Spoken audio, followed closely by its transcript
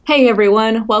Hey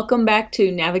everyone, welcome back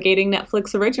to Navigating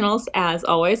Netflix Originals. As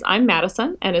always, I'm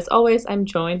Madison, and as always, I'm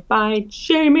joined by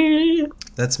Jamie.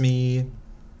 That's me.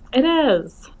 It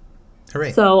is.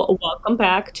 Hooray. So, welcome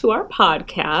back to our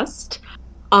podcast.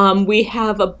 We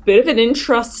have a bit of an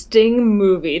interesting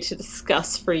movie to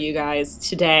discuss for you guys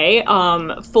today.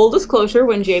 Full disclosure,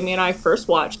 when Jamie and I first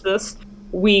watched this,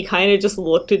 we kind of just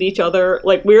looked at each other.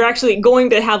 Like, we were actually going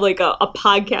to have like a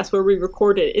podcast where we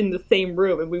recorded in the same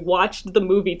room and we watched the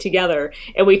movie together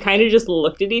and we kind of just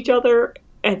looked at each other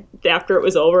after it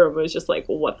was over and was just like,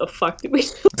 what the fuck did we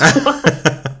just watch?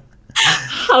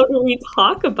 How do we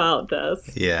talk about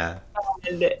this? Yeah.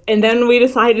 And then we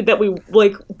decided that we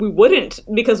wouldn't,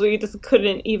 because we just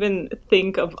couldn't even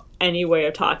think of any way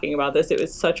of talking about this. It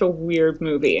was such a weird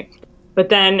movie. But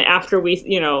then after we,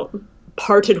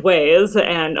 parted ways,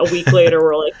 and a week later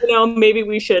we're like, maybe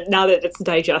we should, now that it's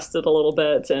digested a little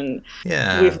bit and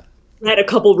Yeah. we've had a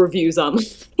couple reviews on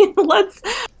let's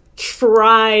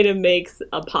try to make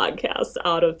a podcast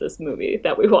out of this movie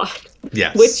that we watched.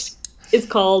 Yes. Which is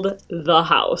called The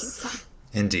House.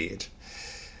 Indeed.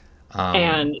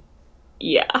 And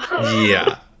yeah.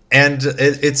 Yeah. And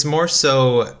it's more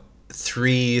so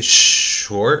three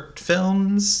short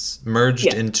films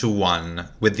merged into one,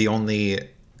 with the only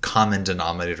common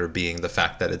denominator being the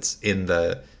fact that it's in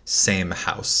the same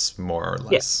house, more or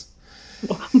less.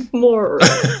 Yeah. More or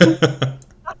less.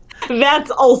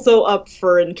 That's also up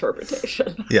for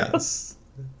interpretation. Yes.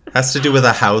 Has to do with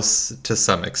a house to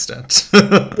some extent.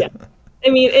 Yeah. I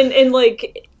mean, and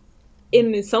like,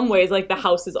 in some ways, like, the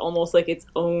house is almost like its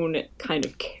own kind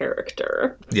of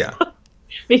character. Yeah.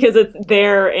 Because it's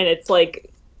there and it's like,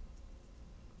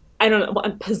 I don't know,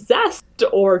 possessed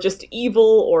or just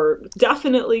evil or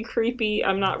definitely creepy.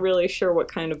 I'm not really sure what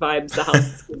kind of vibes the house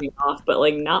is giving off, but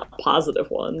like not positive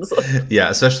ones.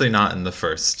 Yeah, especially not in the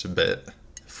first bit,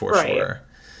 for sure.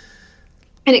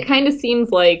 And it kind of seems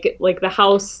like the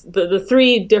house, the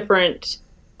three different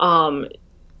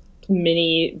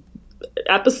mini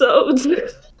episodes.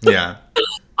 Yeah.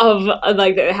 Of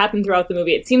like that happen throughout the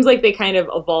movie. It seems like they kind of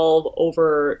evolve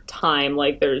over time.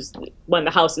 Like, there's when the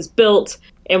house is built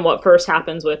and what first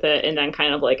happens with it, and then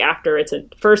kind of like after it's a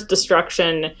first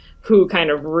destruction, who kind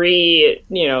of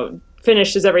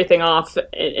finishes everything off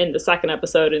in the second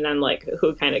episode, and then like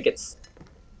who kind of gets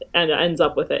and ends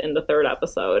up with it in the third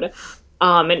episode.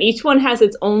 And each one has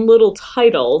its own little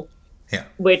title. Yeah.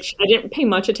 Which I didn't pay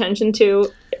much attention to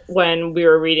when we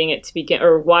were reading it to begin,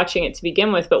 or watching it to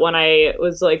begin with. But when I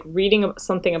was like reading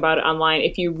something about it online,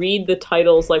 if you read the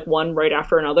titles like one right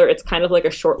after another, it's kind of like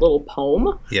a short little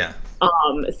poem. Yeah.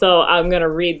 So I'm going to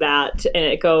read that, and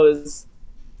it goes,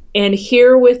 "And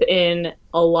here within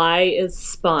a lie is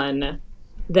spun,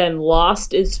 then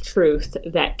lost is truth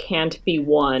that can't be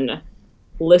won.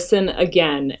 Listen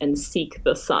again and seek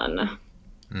the sun."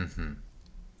 Mm-hmm.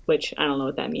 Which I don't know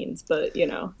what that means, but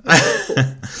cool.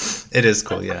 It is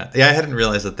cool, yeah. Yeah, I hadn't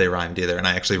realized that they rhymed either, and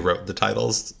I actually wrote the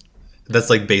titles. That's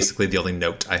like basically the only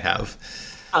note I have.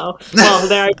 Oh, well,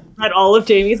 there I read all of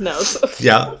Jamie's notes.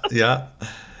 Yeah.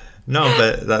 No,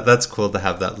 but that's cool to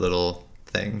have that little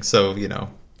thing. So,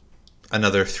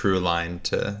 another through line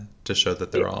to show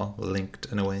that they're all linked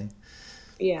in a way.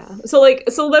 Yeah. So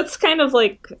let's kind of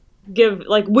like give,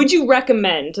 like, would you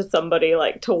recommend to somebody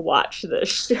like to watch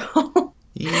this show?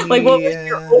 Like, what was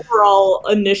your overall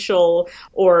initial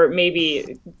or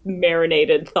maybe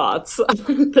marinated thoughts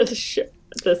on this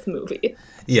movie?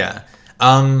 Yeah.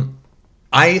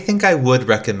 I think I would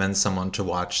recommend someone to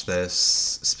watch this,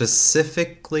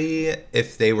 specifically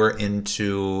if they were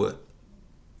into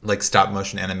like stop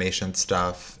motion animation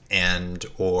stuff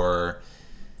or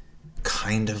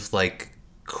kind of like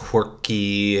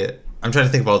quirky. I'm trying to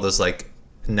think of all those like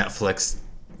Netflix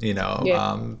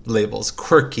labels: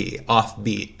 quirky,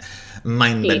 offbeat,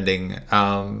 mind-bending.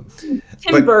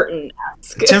 Tim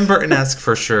Burton-esque. Tim Burton-esque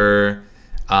for sure.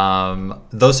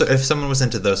 If someone was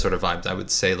into those sort of vibes, I would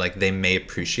say like they may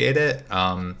appreciate it.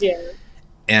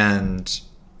 And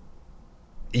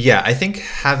yeah, I think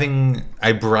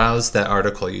I browsed that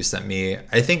article you sent me.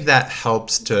 I think that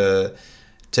helps to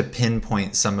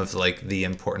pinpoint some of like the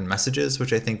important messages,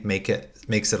 which I think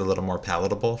makes it a little more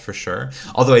palatable for sure.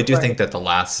 Although I do think that the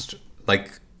last,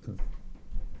 like,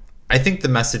 I think the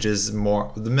message is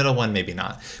more, the middle one maybe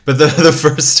not, but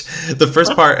the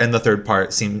first part and the third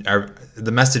part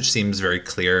the message seems very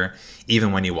clear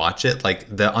even when you watch it.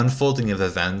 Like, the unfolding of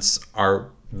events are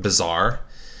bizarre,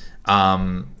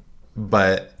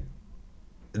 but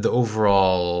the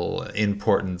overall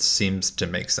importance seems to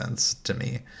make sense to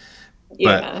me.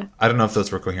 Yeah. But I don't know if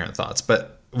those were coherent thoughts.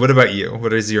 But what about you?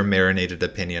 What is your marinated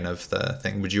opinion of the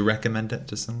thing? Would you recommend it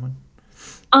to someone?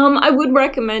 I would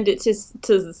recommend it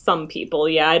to some people.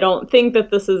 Yeah, I don't think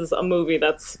that this is a movie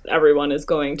that's everyone is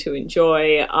going to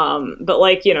enjoy. But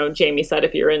like, Jamie said,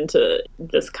 if you're into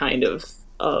this kind of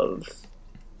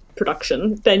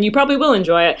production, then you probably will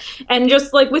enjoy it. And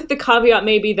just like with the caveat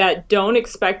maybe that don't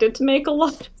expect it to make a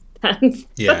lot of sense.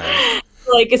 Yeah.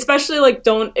 Like especially like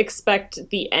don't expect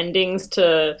the endings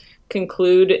to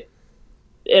conclude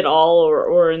it all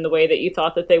or in the way that you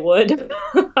thought that they would.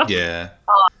 Yeah.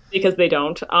 Because they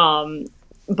don't.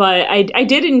 But I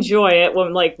did enjoy it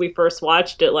when like we first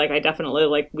watched it. Like I definitely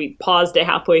like we paused it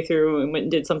halfway through and went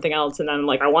and did something else, and then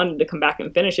like I wanted to come back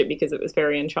and finish it because it was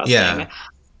very interesting. Yeah.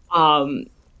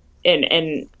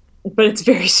 And but it's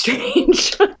very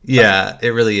strange. Yeah, it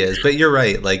really is. But you're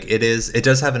right. Like it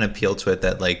does have an appeal to it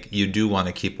that like you do want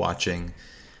to keep watching.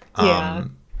 Yeah.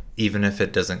 Even if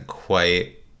it doesn't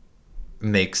quite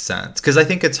make sense. Because I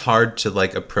think it's hard to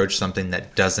like approach something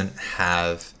that doesn't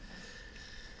have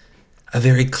a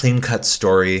very clean-cut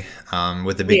story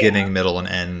with a beginning, middle, and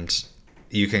end.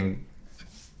 It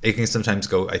can sometimes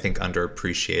go, I think,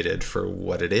 underappreciated for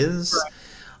what it is. Right.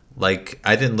 Like,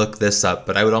 I didn't look this up,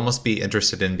 but I would almost be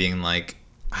interested in being like,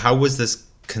 how was this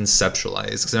conceptualized?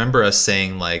 Because I remember us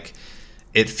saying, like,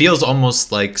 it feels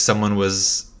almost like someone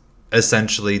was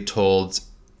essentially told,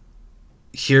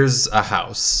 here's a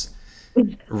house,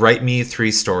 write me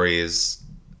 3 stories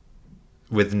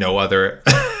with no other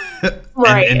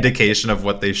Right. an indication of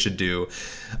what they should do.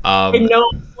 And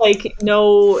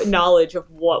no knowledge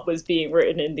of what was being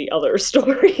written in the other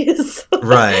stories.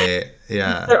 Right.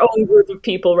 Yeah. Their own group of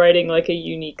people writing like a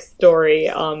unique story.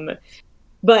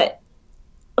 But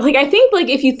like I think like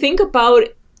if you think about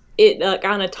it like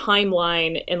on a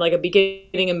timeline and like a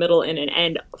beginning, a middle, and an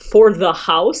end for the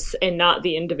house and not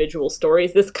the individual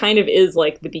stories, this kind of is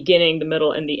like the beginning, the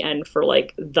middle, and the end for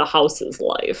like the house's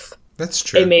life. That's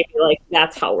true. And maybe like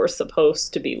that's how we're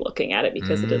supposed to be looking at it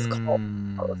because it is called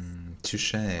House.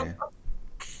 Touche.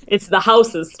 It's the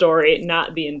house's story,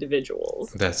 not the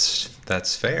individuals.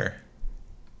 That's fair.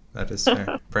 That is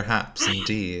fair. Perhaps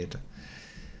indeed.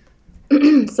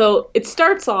 So it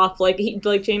starts off like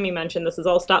Jamie mentioned, this is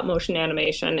all stop motion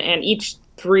animation, and each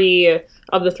 3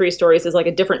 of the 3 stories is like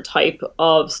a different type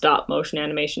of stop motion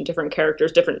animation, different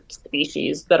characters, different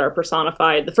species that are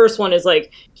personified. The first one is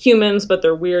like humans, but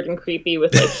they're weird and creepy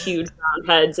with like huge round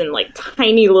heads and like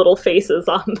tiny little faces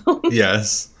on them.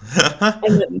 Yes.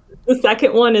 And then the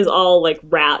second one is all like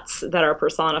rats that are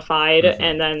personified,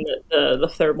 and then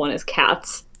the third one is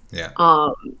cats. Yeah.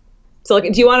 So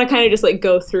like, do you want to kind of just like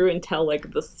go through and tell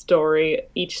like the story,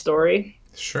 each story?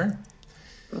 Sure.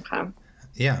 Okay.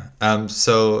 Yeah.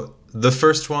 So the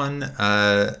first one,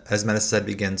 as Meta said,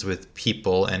 begins with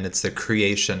people, and it's the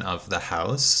creation of the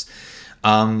house,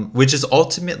 which is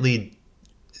ultimately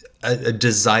a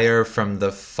desire from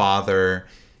the father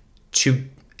to,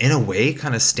 in a way,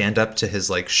 kind of stand up to his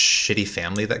like shitty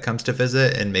family that comes to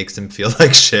visit and makes him feel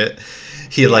like shit.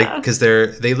 Because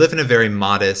they live in a very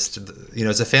modest,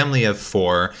 it's a family of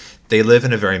 4. They live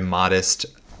in a very modest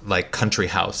like country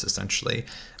house essentially,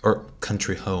 or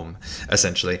country home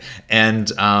essentially,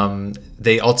 and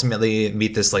they ultimately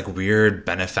meet this like weird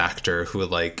benefactor who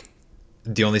like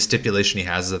the only stipulation he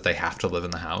has is that they have to live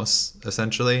in the house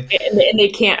essentially, and they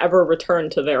can't ever return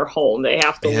to their home. They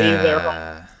have to leave their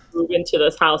home, move into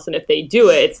this house, and if they do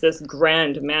it, it's this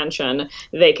grand mansion.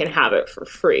 They can have it for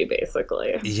free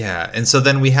basically. Yeah. And so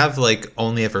then we have like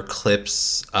only ever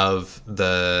clips of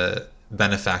the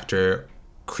benefactor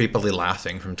creepily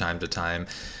laughing from time to time,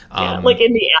 like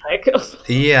in the attic.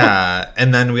 Yeah.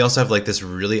 And then we also have like this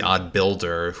really odd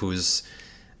builder who's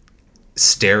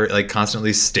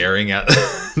constantly staring at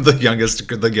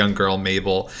the young girl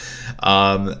Mabel,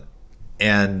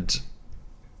 and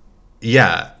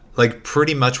yeah, like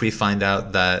pretty much we find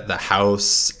out that the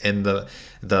house and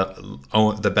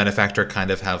the benefactor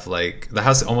kind of have like, the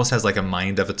house almost has like a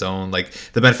mind of its own. Like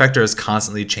the benefactor is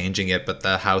constantly changing it, but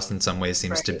the house in some ways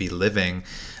seems to be living,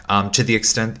 to the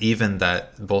extent even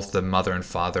that both the mother and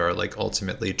father are like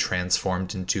ultimately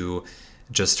transformed into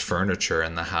just furniture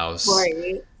in the house.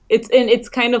 Right. It's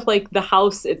kind of like the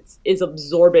house is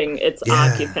absorbing its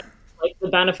occupant. Like the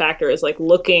benefactor is like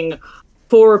looking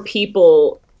for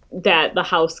people that the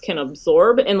house can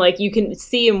absorb, and like you can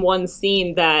see in one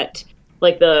scene that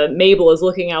like the Mabel is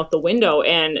looking out the window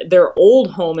and their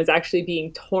old home is actually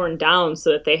being torn down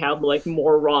so that they have like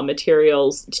more raw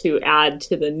materials to add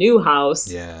to the new house,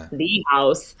 the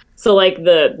house. So like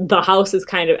the house is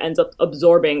kind of ends up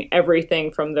absorbing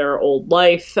everything from their old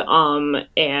life,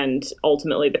 and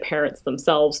ultimately the parents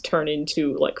themselves turn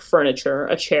into like furniture,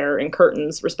 a chair, and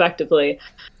curtains, respectively.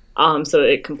 So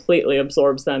it completely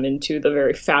absorbs them into the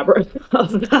very fabric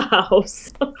of the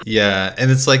house. Yeah,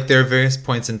 and it's like there are various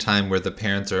points in time where the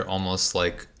parents are almost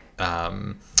like,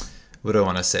 what do I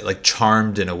want to say, like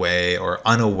charmed in a way or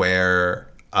unaware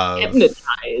of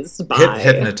Hypnotized by.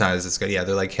 hypnotized is good. Yeah,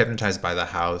 they're like hypnotized by the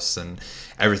house and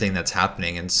everything that's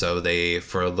happening, and so they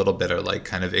for a little bit are like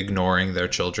kind of ignoring their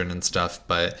children and stuff,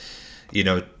 but you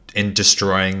know, in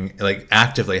destroying, like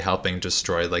actively helping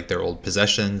destroy like their old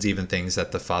possessions, even things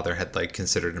that the father had like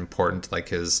considered important, like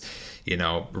his, you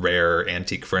know, rare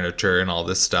antique furniture and all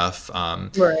this stuff.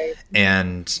 Right.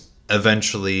 And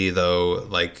eventually, though,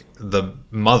 like the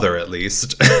mother at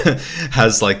least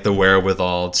has like the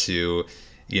wherewithal to,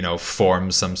 you know,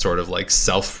 form some sort of like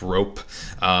self rope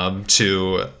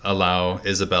to allow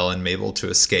Isabel and Mabel to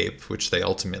escape, which they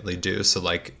ultimately do. So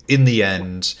like in the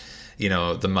end, you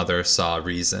know, the mother saw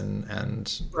reason,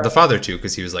 and Right. the father too,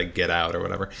 because he was like, get out or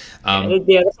whatever. Yeah,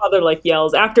 the father like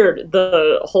yells after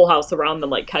the whole house around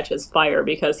them like catches fire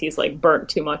because he's like burnt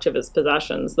too much of his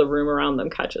possessions. The room around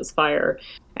them catches fire,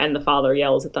 and the father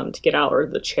yells at them to get out, or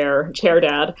the chair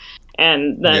dad,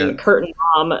 and then Yeah. Kurt and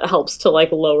Mom helps to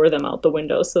like lower them out the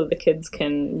window so the kids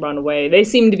can run away. They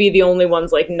seem to be the only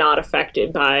ones like not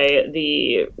affected by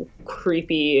the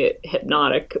creepy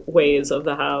hypnotic ways of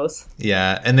the house.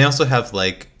 Yeah, and they also have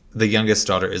like the youngest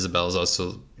daughter Isabel is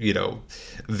also, you know,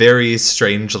 very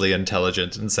strangely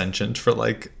intelligent and sentient for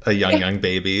like a young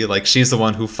baby. Like she's the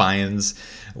one who finds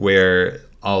where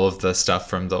all of the stuff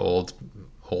from the old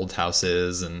house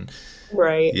is, and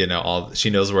Right. you know, all she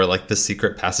knows where like the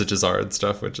secret passages are and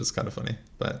stuff, which is kind of funny.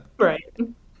 Right.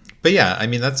 But yeah, I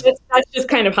mean that's That's just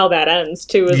kind of how that ends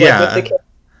too, is like with the yeah. kids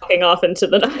walking off into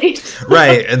the night.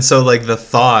 Right. And so like the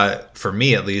thought for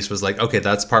me at least was like, okay,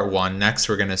 that's part one. Next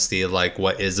we're gonna see like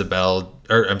what Isabel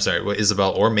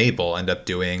or Mabel end up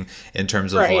doing in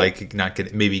terms of Right. like not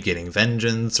get, maybe getting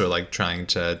vengeance or like trying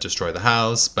to destroy the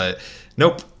house. But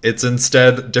nope, it's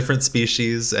instead different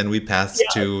species, and we pass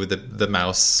Yeah. to the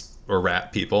mouse or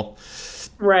rat people.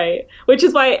 Right. Which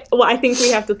is why, well, I think we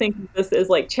have to think of this as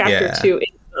like chapter Yeah. 2 is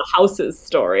the house's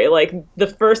story. Like the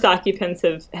first occupants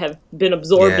have been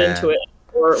absorbed Yeah. into it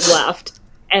or left.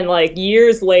 And like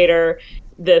years later,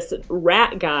 this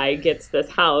rat guy gets this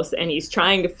house and he's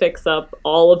trying to fix up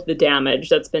all of the damage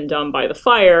that's been done by the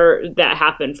fire that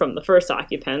happened from the first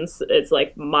occupants. It's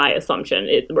like my assumption.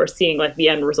 We're seeing like the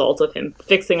end result of him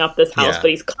fixing up this house, Yeah. but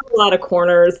he's cut a lot of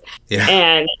corners Yeah.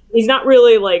 and he's not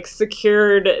really like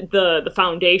secured the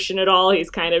foundation at all. He's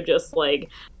kind of just like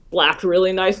slapped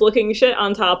really nice looking shit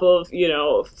on top of, you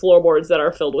know, floorboards that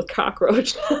are filled with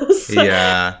cockroaches.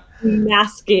 Yeah.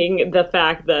 Masking the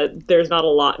fact that there's not a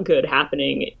lot good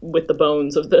happening with the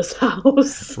bones of this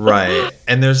house. Right.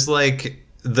 And there's like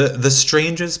the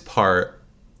strangest part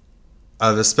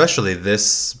of especially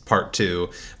this part two,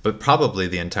 but probably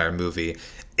the entire movie,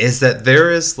 is that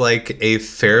there is like a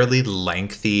fairly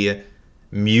lengthy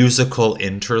musical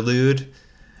interlude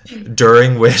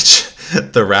during which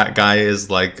the rat guy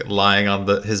is like lying on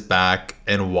his back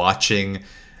and watching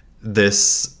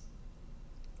this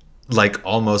like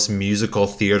almost musical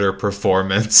theater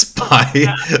performance by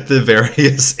the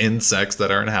various insects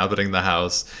that are inhabiting the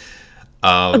house.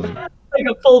 Like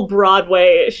a full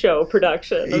Broadway show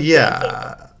production of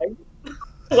Yeah,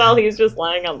 while he's just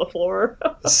lying on the floor.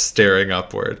 staring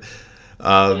upward.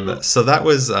 So that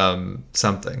was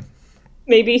something.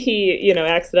 Maybe he, you know,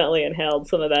 accidentally inhaled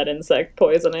some of that insect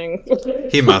poisoning.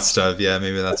 He must have, yeah.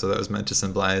 Maybe that's what that was meant to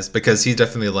symbolize, because he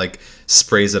definitely like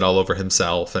sprays it all over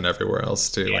himself and everywhere else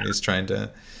too when he's trying to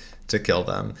kill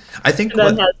them. I think And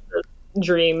then what, has the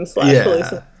dream slash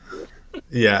police. yeah,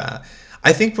 yeah.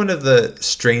 I think one of the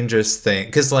strangest thing,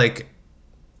 because like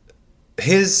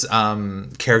his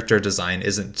character design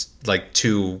isn't like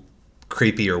too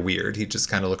creepy or weird. He just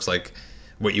kind of looks like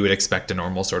what you would expect a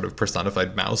normal sort of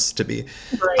personified mouse to be.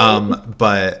 Right.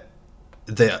 But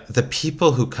the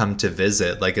people who come to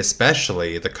visit, like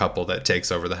especially the couple that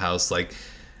takes over the house, like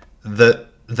the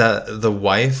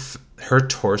wife, her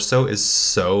torso is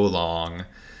so long,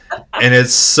 and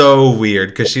it's so weird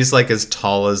because she's like as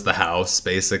tall as the house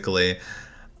basically.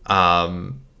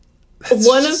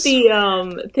 One of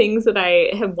the things that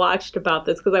I have watched about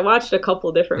this, because I watched a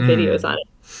couple different videos on it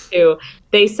too,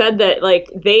 they said that like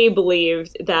they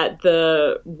believed that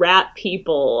the rat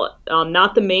people,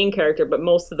 not the main character, but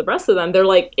most of the rest of them, they're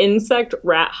like insect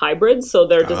rat hybrids, so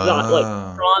they're just not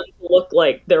like drawn to look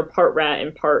like they're part rat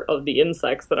and part of the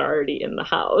insects that are already in the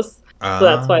house. So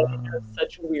that's why they have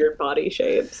such weird body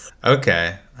shapes.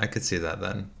 Okay, I could see that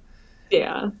then.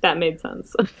 Yeah, that made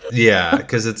sense. Yeah,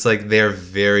 because it's like they're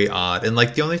very odd, and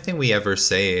like the only thing they ever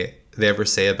say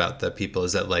about the people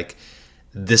is that like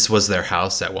this was their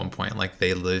house at one point, like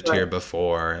they lived Right. here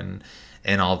before,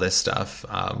 and all this stuff,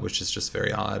 which is just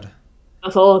very odd.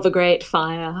 Before the Great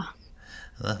Fire.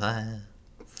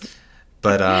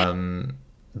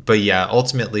 But yeah,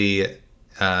 ultimately,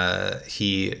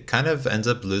 he kind of ends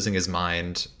up losing his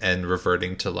mind and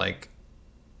reverting to like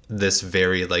this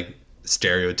very like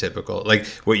stereotypical, like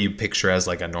what you picture as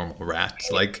like a normal rat,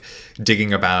 like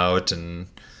digging about and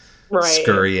Right.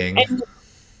 scurrying. And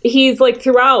he's like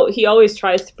throughout, he always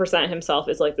tries to present himself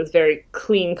as like this very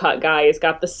clean cut guy. He's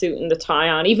got the suit and the tie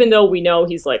on, even though we know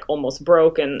he's like almost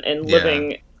broke and Yeah.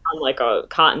 living on like a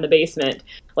cot in the basement.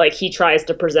 Like he tries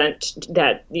to present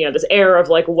that, you know, this air of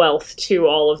like wealth to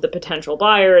all of the potential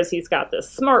buyers. He's got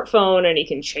this smartphone and he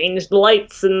can change the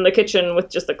lights in the kitchen with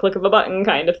just a click of a button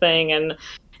kind of thing,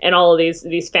 and all of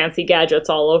these fancy gadgets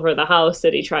all over the house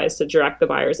that he tries to direct the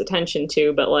buyer's attention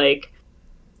to. But like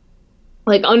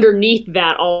underneath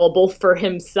that all, both for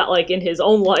himself, like in his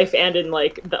own life and in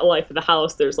like the life of the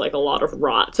house, there's like a lot of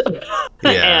rot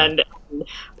Yeah. and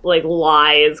like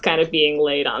lies kind of being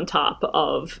laid on top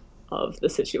of the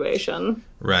situation.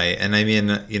 Right. And I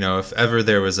mean, you know, if ever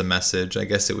there was a message, I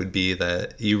guess it would be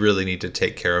that you really need to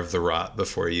take care of the rot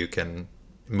before you can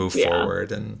move Yeah.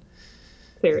 forward and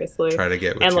Seriously. try to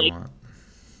get what And you like, want.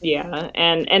 yeah,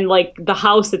 and like the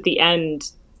house at the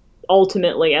end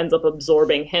ultimately ends up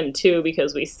absorbing him too,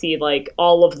 because we see like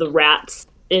all of the rats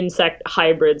insect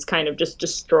hybrids kind of just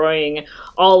destroying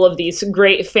all of these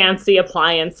great fancy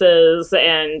appliances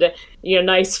and, you know,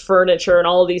 nice furniture and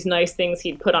all of these nice things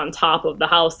he'd put on top of the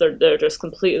house. They're just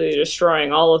completely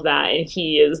destroying all of that, and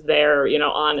he is there, you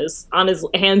know, on his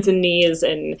hands and knees,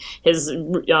 and his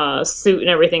suit and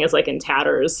everything is like in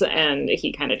tatters, and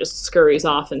he kind of just scurries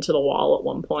off into the wall at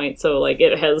one point. So like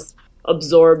it has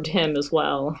absorbed him as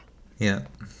well. Yeah.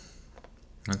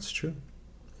 That's true.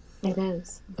 It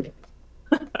is.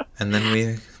 And then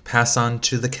we pass on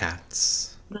to the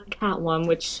cats. The cat one,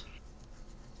 which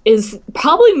is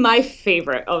probably my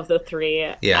favorite of the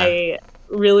three. Yeah. I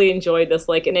really enjoyed this.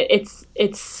 Like, and it's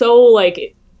so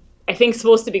like, I think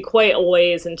supposed to be quite a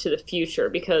ways into the future,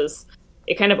 because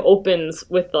it kind of opens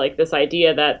with like this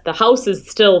idea that the house is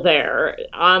still there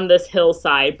on this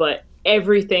hillside, but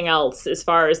everything else, as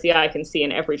far as the eye can see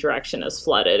in every direction, is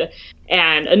flooded.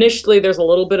 And initially there's a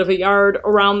little bit of a yard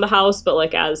around the house, but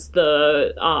like as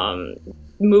the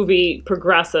movie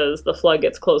progresses, the flood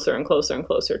gets closer and closer and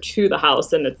closer to the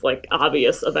house, and it's like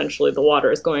obvious eventually the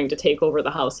water is going to take over the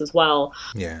house as well.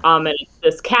 Yeah. And it's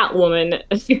this Catwoman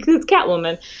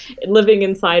living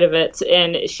inside of it,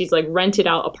 and she's like rented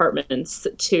out apartments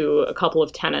to a couple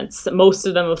of tenants. Most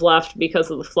of them have left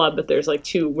because of the flood, but there's like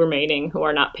 2 remaining who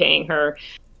are not paying her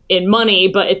in money.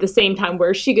 But at the same time,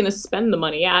 where's she going to spend the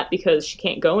money at, because she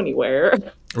can't go anywhere?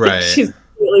 Right. She's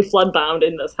completely flood bound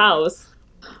in this house.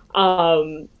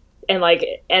 And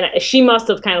she must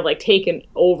have kind of like taken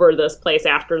over this place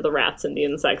after the rats and the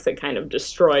insects had kind of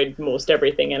destroyed most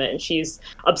everything in it, and she's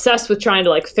obsessed with trying to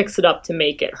like fix it up to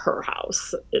make it her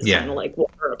house. Is Yeah. kind of like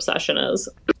what her obsession is.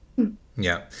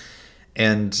 Yeah.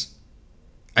 And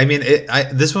I mean,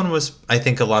 this one was, I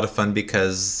think, a lot of fun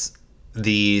because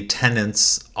the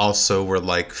tenants also were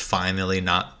like finally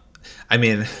not, I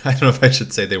mean, I don't know if I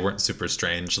should say they weren't super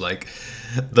strange, like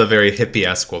the very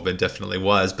hippie-esque woman definitely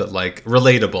was, but like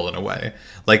relatable in a way.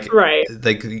 Like, Right.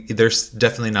 like they're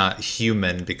definitely not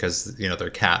human because, you know, they're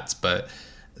cats, but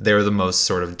they're the most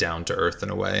sort of down to earth in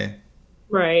a way,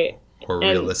 Right. or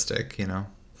And- realistic, you know?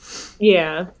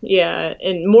 Yeah,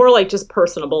 and more like just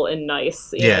personable and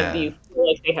nice. You Yeah. know, you feel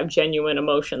like they have genuine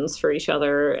emotions for each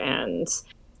other, and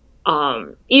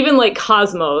even like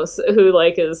Cosmos, who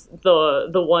like is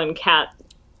the one cat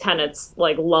tenant's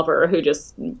like lover, who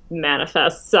just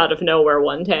manifests out of nowhere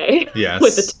one day. Yes.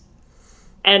 with the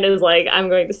and is like, I'm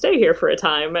going to stay here for a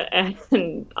time,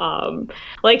 and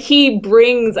like he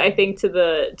brings, I think, to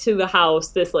the house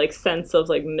this like sense of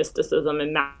like mysticism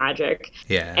and magic.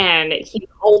 Yeah. And he's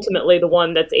ultimately the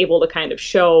one that's able to kind of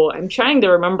show. I'm trying to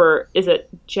remember. Is it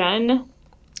Jen?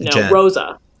 No, Jen.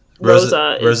 Rosa.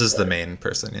 Rosa's the main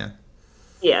person, yeah.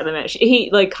 Yeah, the man. He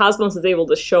like Cosmos is able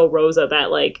to show Rosa that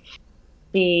like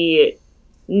he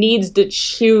needs to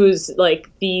choose like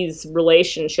these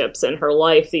relationships in her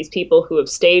life, these people who have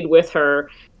stayed with her,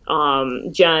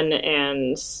 Jen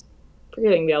and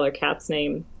forgetting the other cat's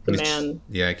name, the man.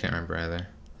 Yeah, I can't remember either.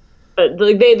 But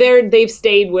like they've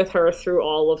stayed with her through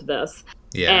all of this.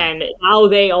 Yeah. And now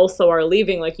they also are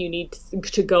leaving. Like, you need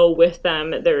to go with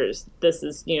them. There's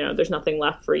nothing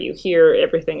left for you here.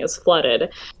 Everything is flooded.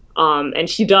 And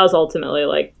she does ultimately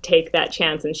like take that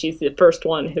chance, and she's the first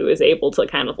one who is able to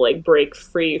kind of like break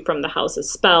free from the house's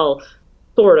spell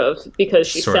sort of, because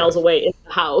she Sort sails of. away in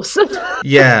the house.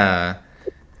 Yeah.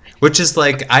 Which is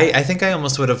like, I think I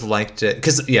almost would have liked it.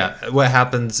 Because, yeah, what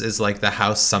happens is like the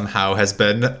house somehow has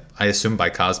been, I assume by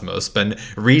Cosmos, been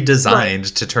Right.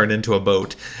 redesigned to turn into a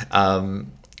boat.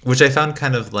 Which I found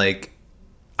kind of like,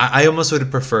 I almost would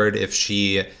have preferred if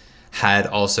she had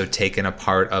also taken a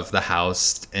part of the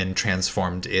house and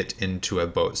transformed it into a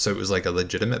boat. So it was like a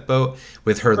legitimate boat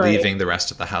with her Right. leaving the rest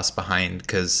of the house behind.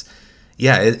 Because,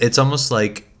 yeah, it's almost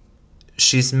like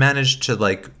she's managed to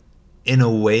like in a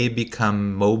way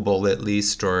become mobile at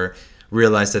least, or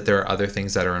realize that there are other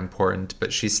things that are important,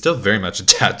 but she's still very much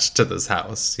attached to this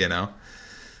house, you know.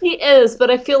 He is, but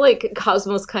I feel like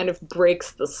Cosmos kind of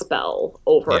breaks the spell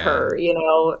over Yeah. her,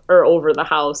 or over the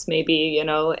house, maybe,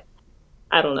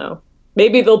 I don't know.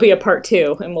 Maybe there'll be a part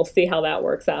two and we'll see how that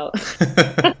works out.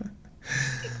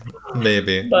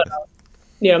 Maybe. But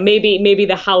maybe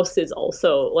the house is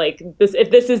also like this.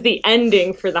 If this is the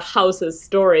ending for the house's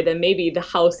story, then maybe the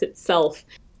house itself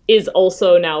is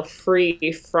also now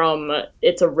free from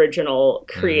its original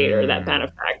creator, that Mm,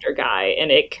 benefactor guy,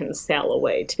 and it can sail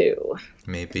away too.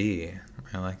 maybe.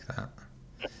 I like that.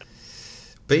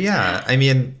 But yeah, I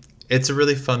mean, it's a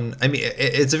really fun. I mean,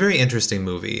 it's a very interesting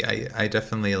movie. I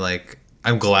definitely like.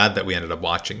 I'm glad that we ended up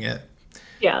watching it,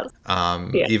 Yes.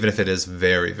 Yeah. even if it is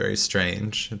very, very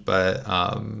strange. But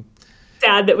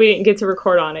Sad that we didn't get to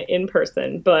record on it in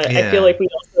person, but I feel yeah, like we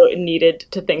also needed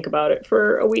to think about it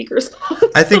for a week or so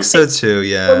I to think so like too.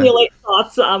 Yeah, formulate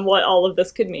thoughts on what all of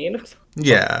this could mean.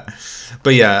 yeah.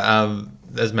 But yeah,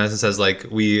 as Madison says, like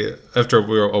we after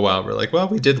a while, we're like, well,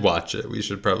 we did watch it. We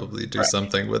should probably do Right.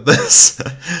 something with this.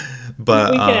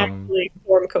 But We can actually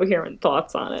form coherent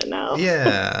thoughts on it now.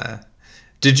 yeah.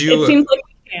 Did It you? seems like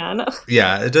we can.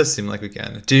 Yeah, it does seem like we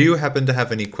can. Do you happen to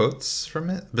have any quotes from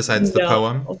it besides the No,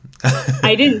 poem?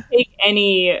 I didn't take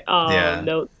any Yeah.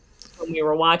 notes when we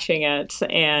were watching it,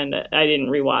 and I didn't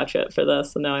rewatch it for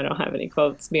this. So no, I don't have any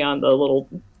quotes beyond the little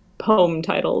poem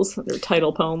titles or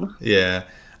title poem. Yeah.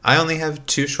 I only have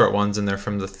two short ones, and they're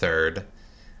from the third.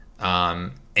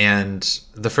 And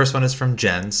the first one is from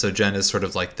Jen. So Jen is sort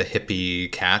of like the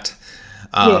hippie cat.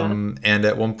 Yeah. And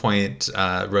at one point,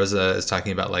 Rosa is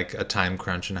talking about like a time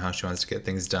crunch and how she wants to get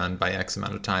things done by X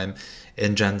amount of time.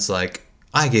 And Jen's like,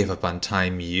 I gave up on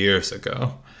time years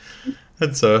ago.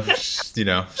 And so, she's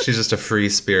just a free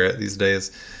spirit these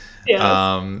days. Yes.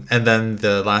 And then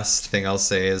the last thing I'll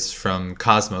say is from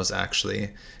Cosmos,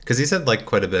 actually, because he said like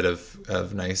quite a bit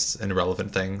of nice and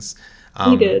relevant things.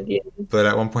 He did. Yeah. But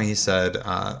at one point he said,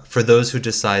 for those who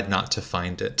decide not to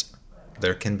find it,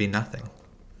 there can be nothing.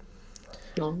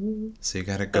 No, So you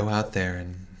got to go out there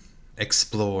and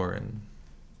explore and,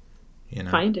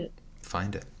 find it.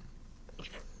 find it.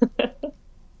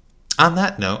 On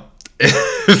that note,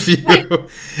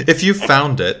 if you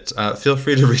found it, feel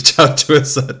free to reach out to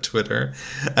us at Twitter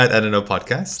at NNO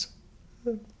Podcast.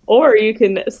 Or you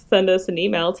can send us an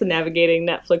email to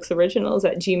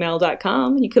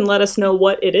navigatingnetflixoriginals@gmail.com. You can let us know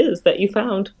what it is that you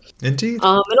found. Indeed.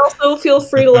 And also feel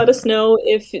free to let us know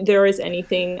if there is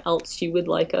anything else you would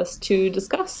like us to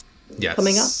discuss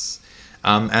coming up. Yes.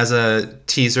 As a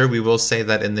teaser, we will say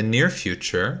that in the near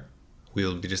future, we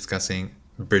will be discussing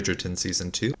Bridgerton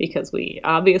season 2. Because we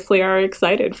obviously are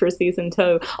excited for season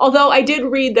 2. Although I did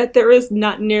read that there is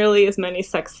not nearly as many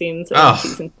sex scenes in Oh,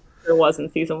 season 2 as there was in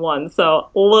season 1. So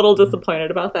a little disappointed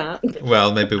about that.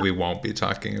 well, maybe we won't be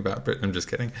talking about Brit. I'm just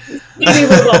kidding. Maybe we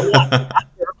won't watch it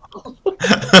after all.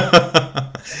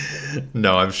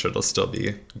 No, I'm sure it'll still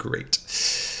be great.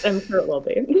 I'm sure it will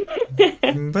be.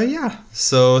 But yeah,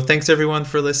 so thanks everyone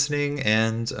for listening,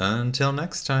 and until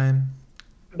next time.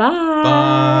 Bye.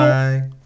 Bye.